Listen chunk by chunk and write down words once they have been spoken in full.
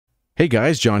Hey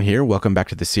guys, John here. Welcome back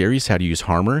to the series, How to Use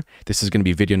Harmor. This is going to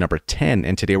be video number 10,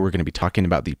 and today we're going to be talking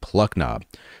about the Pluck Knob.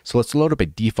 So let's load up a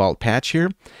default patch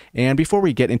here. And before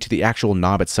we get into the actual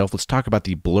knob itself, let's talk about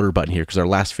the blur button here, because our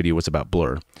last video was about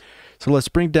blur. So let's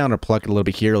bring down our pluck a little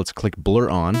bit here. Let's click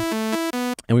blur on,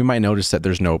 and we might notice that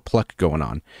there's no pluck going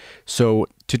on. So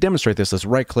to demonstrate this, let's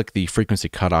right click the frequency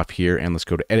cutoff here, and let's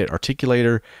go to Edit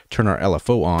Articulator, turn our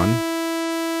LFO on.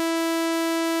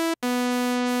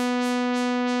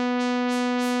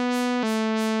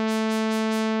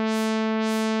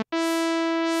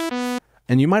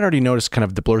 And you might already notice kind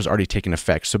of the blur's already taken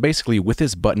effect. So basically with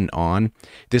this button on,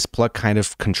 this pluck kind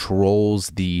of controls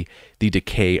the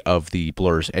decay of the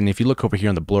blurs. And if you look over here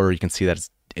on the blur, you can see that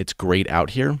it's grayed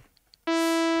out here.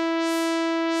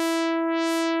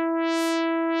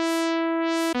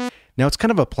 Now it's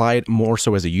kind of applied more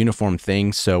so as a uniform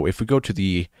thing. So if we go to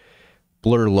the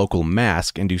blur local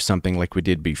mask and do something like we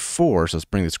did before, so let's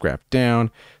bring this graph down,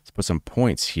 let's put some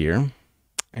points here,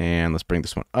 and let's bring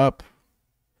this one up.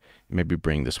 Maybe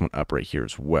bring this one up right here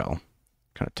as well.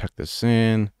 Kind of tuck this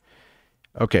in.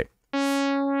 Okay.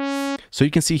 So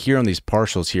you can see here on these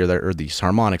partials here, that are these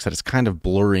harmonics, that it's kind of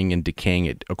blurring and decaying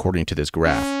it according to this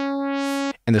graph.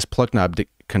 And this pluck knob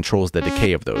controls the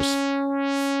decay of those.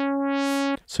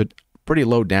 So pretty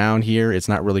low down here, it's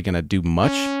not really going to do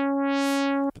much.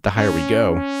 But the higher we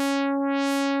go,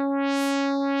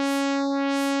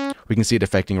 we can see it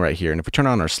affecting right here. And if we turn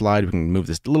on our slide, we can move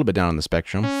this a little bit down on the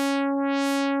spectrum.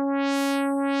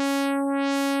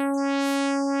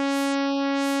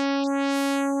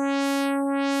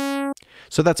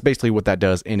 So that's basically what that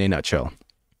does in a nutshell.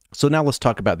 So now let's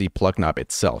talk about the pluck knob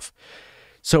itself.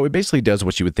 So it basically does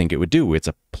what you would think it would do. It's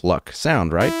a pluck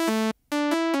sound, right?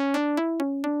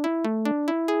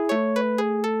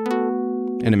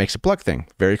 And it makes a pluck thing.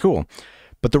 Very cool.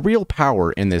 But the real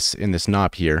power in this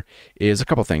knob here is a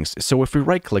couple things. So if we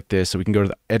right click this, so we can go to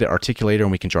the Edit Articulator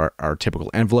and we can draw our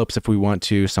typical envelopes if we want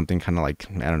to, something kind of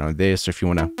like, I don't know, this, or if you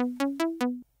want to.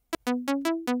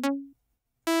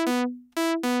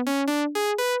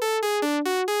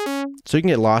 So you can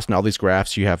get lost in all these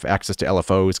graphs. You have access to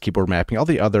LFOs, keyboard mapping, all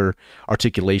the other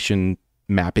articulation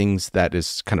mappings that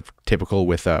is kind of typical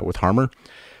with Harmor.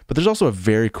 But there's also a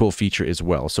very cool feature as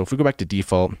well. So if we go back to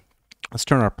default, let's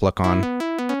turn our pluck on,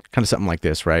 kind of something like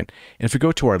this, right? And if we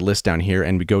go to our list down here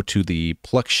and we go to the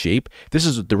Pluck Shape, this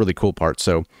is the really cool part.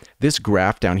 So this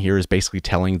graph down here is basically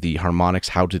telling the harmonics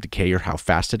how to decay or how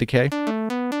fast to decay.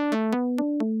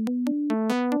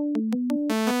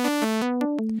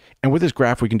 And with this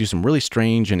graph, we can do some really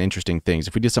strange and interesting things.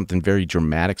 If we did something very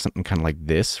dramatic, something kind of like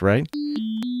this, right?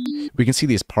 We can see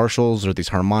these partials or these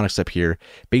harmonics up here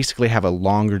basically have a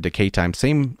longer decay time,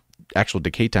 same actual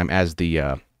decay time as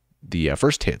the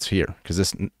first hits here, because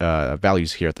this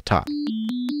value's here at the top.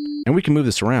 And we can move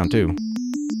this around too.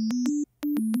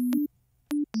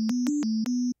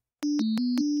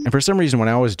 And for some reason, when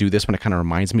I always do this one, it kind of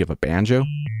reminds me of a banjo.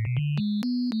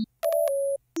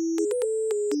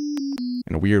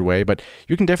 In a weird way, but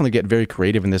you can definitely get very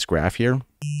creative in this graph here.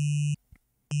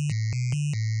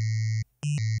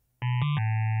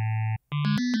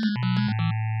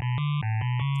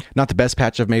 Not the best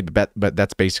patch I've made, but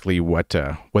that's basically what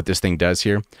this thing does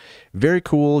here. Very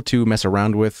cool to mess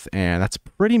around with, and that's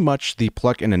pretty much the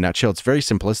pluck in a nutshell. It's very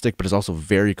simplistic, but it's also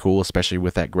very cool, especially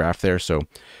with that graph there. So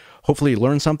hopefully you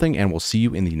learned something, and we'll see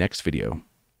you in the next video.